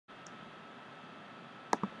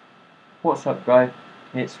What's up guys,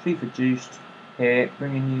 it's Fifa Juiced here,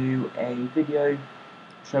 bringing you a video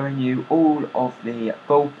showing you all of the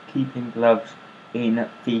goalkeeping gloves in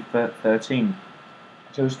FIFA 13.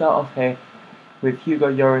 So we'll start off here with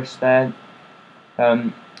Hugo Lloris there,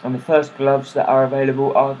 and the first gloves that are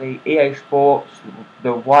available are the EA Sports,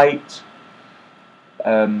 the white,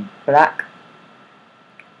 black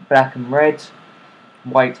and red,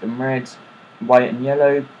 white and red, white and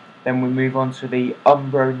yellow. Then we move on to the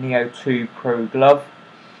Umbro Neo 2 Pro Glove.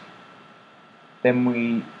 Then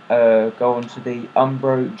we go on to the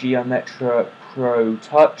Umbro Geometra Pro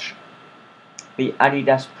Touch, the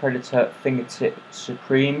Adidas Predator Fingertip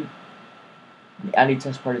Supreme, the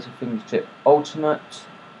Adidas Predator Fingertip Ultimate,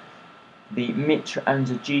 the Mitra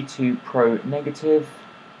Anza G2 Pro Negative,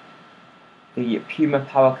 the Puma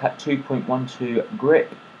Powercat 2.12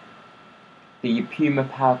 Grip, the Puma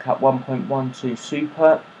Powercat 1.12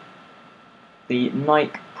 Super, the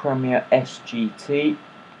Nike Premier SGT,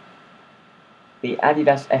 the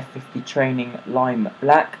Adidas F50 Training Lime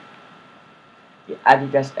Black, the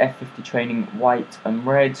Adidas F50 Training White and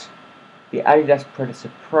Red, the Adidas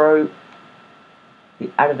Predator Pro, the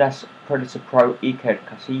Adidas Predator Pro Iker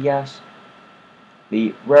Casillas,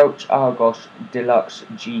 the Roach Argos Deluxe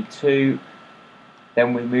G2.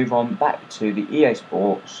 Then we move on back to the EA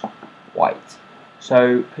Sports White.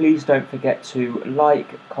 So please don't forget to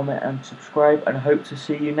like, comment and subscribe, and I hope to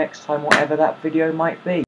see you next time, whatever that video might be.